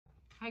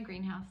Hi,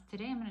 Greenhouse.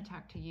 Today I'm going to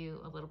talk to you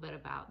a little bit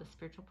about the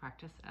spiritual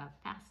practice of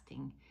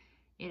fasting.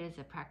 It is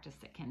a practice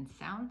that can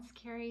sound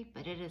scary,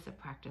 but it is a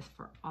practice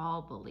for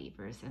all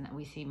believers and that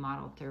we see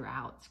modeled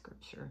throughout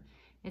Scripture.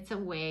 It's a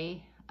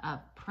way of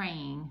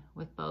praying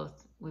with both,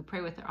 we pray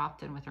with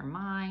often with our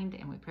mind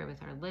and we pray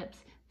with our lips.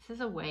 This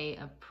is a way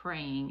of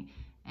praying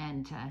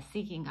and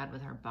seeking God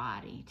with our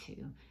body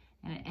too.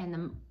 And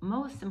the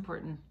most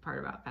important part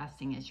about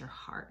fasting is your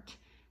heart.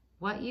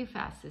 What you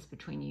fast is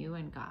between you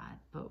and God,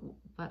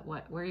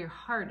 but where your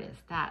heart is,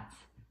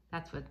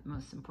 that's what's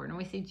most important.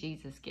 We see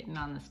Jesus getting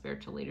on the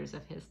spiritual leaders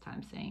of his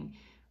time saying,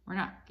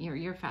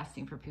 you're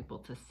fasting for people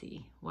to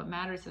see. What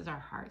matters is our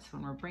hearts.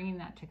 When we're bringing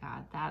that to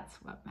God, that's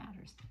what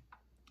matters.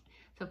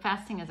 So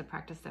fasting is a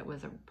practice that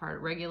was a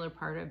regular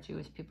part of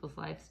Jewish people's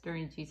lives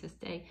during Jesus'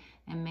 day,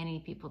 and many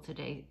people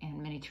today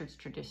and many church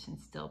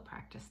traditions still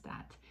practice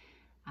that.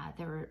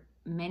 There were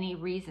many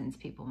reasons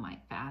people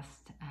might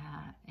fast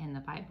in the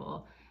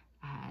Bible.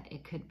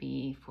 It could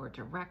be for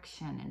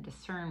direction and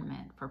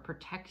discernment, for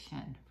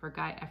protection, for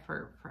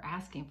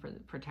asking for the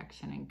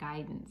protection and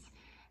guidance,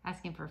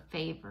 asking for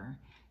favor.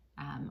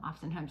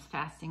 Oftentimes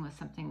fasting was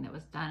something that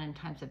was done in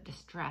times of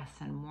distress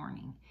and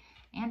mourning.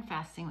 And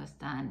fasting was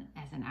done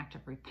as an act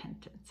of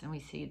repentance. And we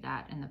see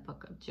that in the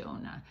book of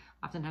Jonah.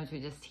 Oftentimes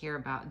we just hear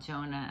about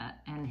Jonah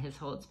and his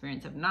whole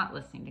experience of not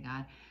listening to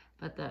God.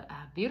 But the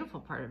beautiful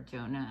part of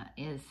Jonah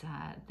is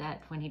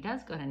that when he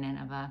does go to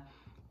Nineveh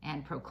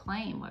and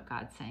proclaim what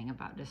God's saying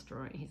about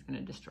he's going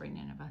to destroy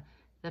Nineveh,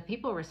 the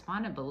people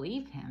respond and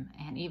believe him.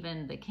 And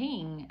even the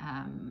king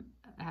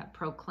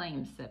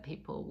proclaims that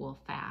people will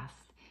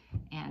fast.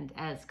 And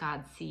as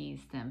God sees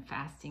them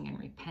fasting and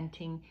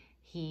repenting,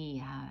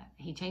 he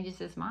changes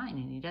his mind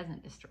and he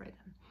doesn't destroy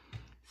them.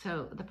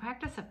 So the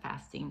practice of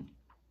fasting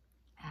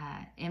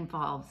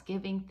involves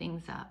giving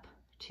things up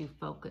to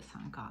focus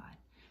on God.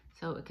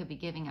 So it could be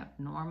giving up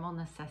normal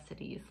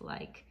necessities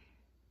like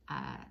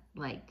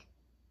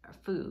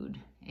food.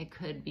 It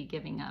could be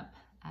giving up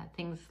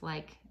things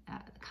like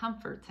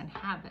comforts and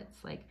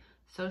habits like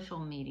social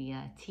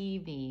media,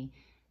 TV.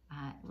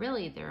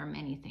 Really, there are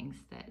many things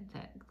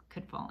that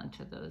could fall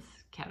into those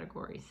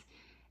categories.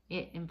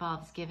 It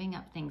involves giving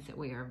up things that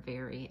we are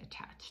very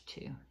attached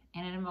to.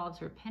 And it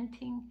involves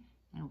repenting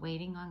and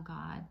waiting on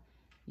God,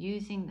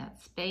 using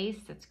that space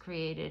that's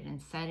created and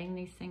setting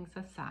these things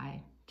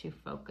aside to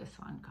focus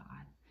on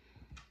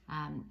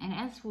God. And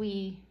as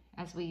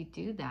we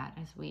do that,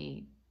 as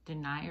we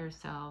deny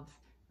ourselves,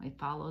 we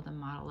follow the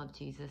model of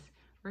Jesus,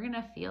 we're going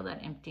to feel that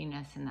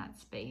emptiness in that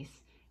space.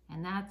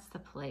 And that's the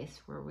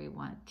place where we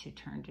want to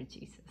turn to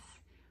Jesus.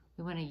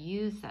 We want to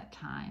use that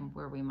time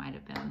where we might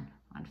have been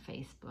on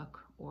Facebook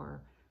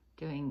or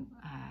doing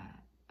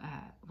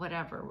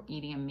whatever,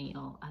 eating a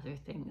meal, other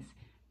things,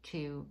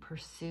 to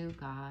pursue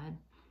God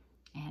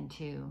and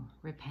to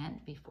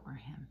repent before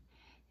him.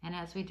 And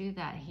as we do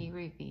that, he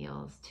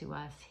reveals to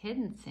us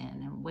hidden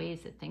sin and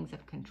ways that things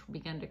have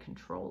begun to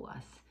control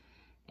us.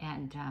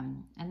 And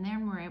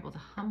then we're able to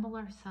humble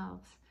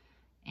ourselves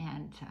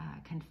and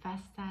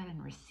confess that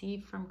and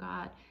receive from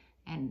God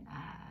and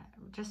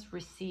just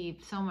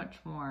receive so much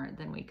more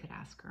than we could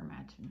ask or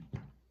imagine.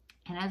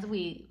 And as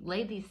we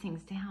lay these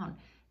things down,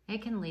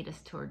 it can lead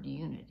us toward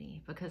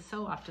unity, because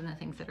so often the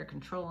things that are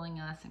controlling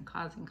us and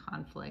causing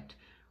conflict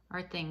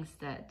are things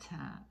that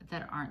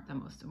aren't the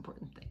most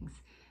important things.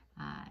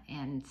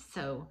 And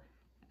so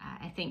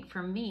I think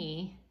for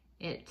me,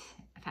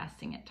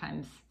 fasting at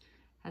times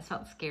has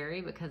felt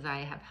scary because I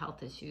have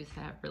health issues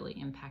that have really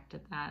impacted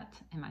that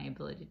and my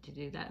ability to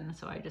do that. And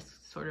so I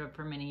just sort of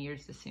for many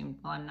years assumed,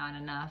 well, I'm not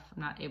enough.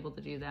 I'm not able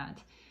to do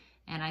that.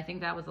 And I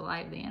think that was a lie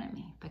of the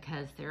enemy,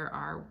 because there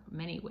are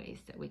many ways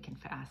that we can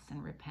fast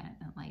and repent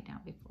and lay down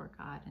before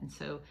God. And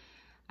so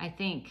I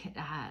think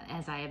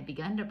as I have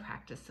begun to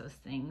practice those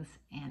things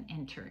and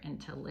enter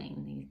into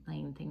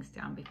laying things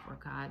down before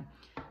God,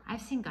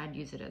 I've seen God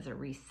use it as a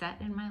reset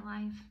in my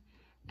life,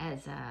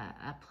 as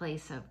a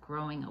place of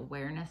growing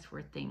awareness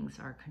where things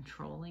are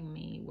controlling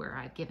me, where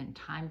I've given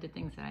time to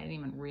things that I didn't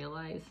even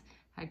realize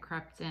had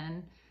crept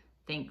in.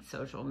 Think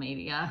social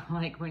media,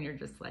 like when you're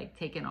just like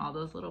taking all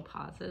those little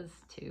pauses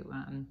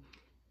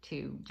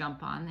to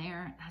jump on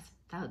there.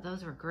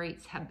 Those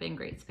have been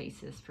great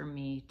spaces for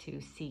me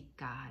to seek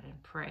God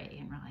and pray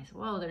and realize,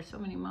 whoa, there's so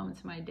many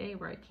moments in my day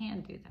where I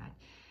can do that.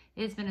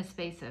 It's been a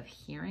space of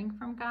hearing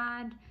from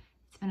God.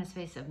 It's been a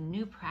space of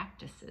new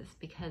practices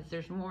because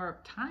there's more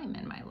time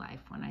in my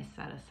life when I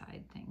set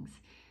aside things.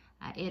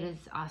 It has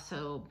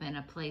also been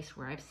a place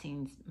where I've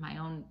seen my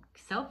own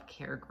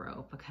self-care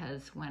grow,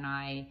 because when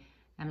I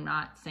am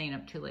not staying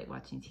up too late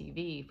watching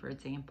TV, for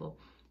example,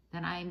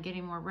 then I am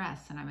getting more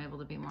rest and I'm able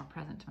to be more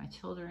present to my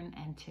children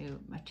and to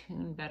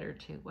attune better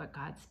to what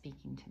God's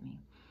speaking to me.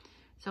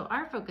 So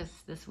our focus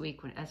this week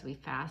as we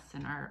fast,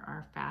 and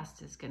our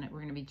fast is we're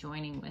going to be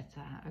joining with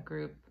a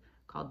group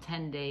called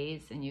 10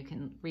 Days, and you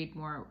can read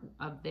more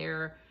of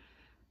their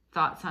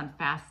thoughts on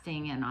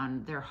fasting and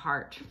on their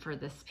heart for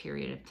this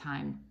period of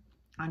time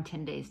on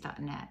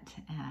 10days.net.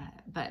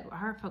 But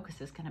our focus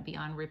is going to be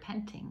on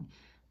repenting,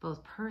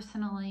 both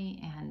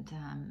personally and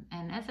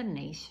as a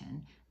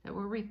nation, that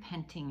we're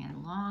repenting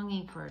and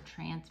longing for a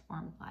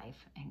transformed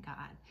life in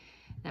God.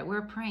 That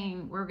we're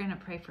going to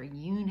pray for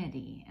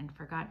unity and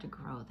for God to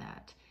grow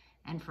that,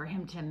 and for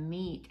him to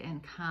meet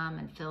and come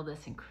and fill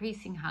this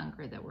increasing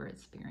hunger that we're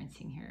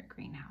experiencing here at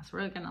Greenhouse.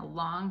 We're going to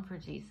long for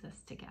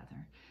Jesus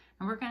together,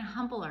 and we're going to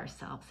humble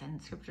ourselves.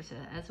 And Scripture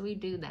says, as we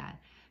do that,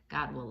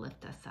 God will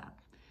lift us up.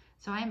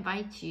 So I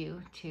invite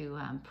you to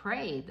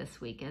pray this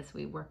week as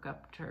we work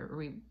up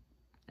to,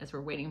 as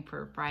we're waiting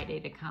for Friday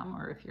to come,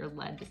 or if you're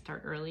led to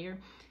start earlier.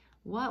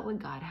 What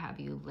would God have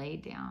you lay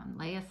down,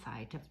 lay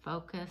aside, to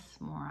focus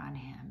more on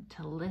him,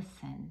 to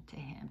listen to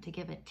him, to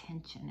give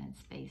attention and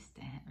space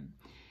to him,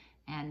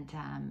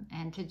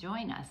 and to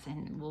join us?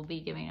 And we'll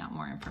be giving out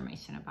more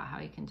information about how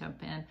you can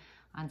jump in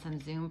on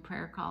some Zoom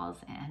prayer calls,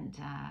 and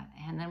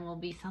then we'll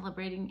be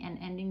celebrating and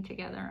ending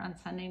together on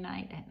Sunday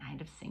night at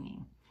Night of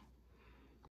Singing.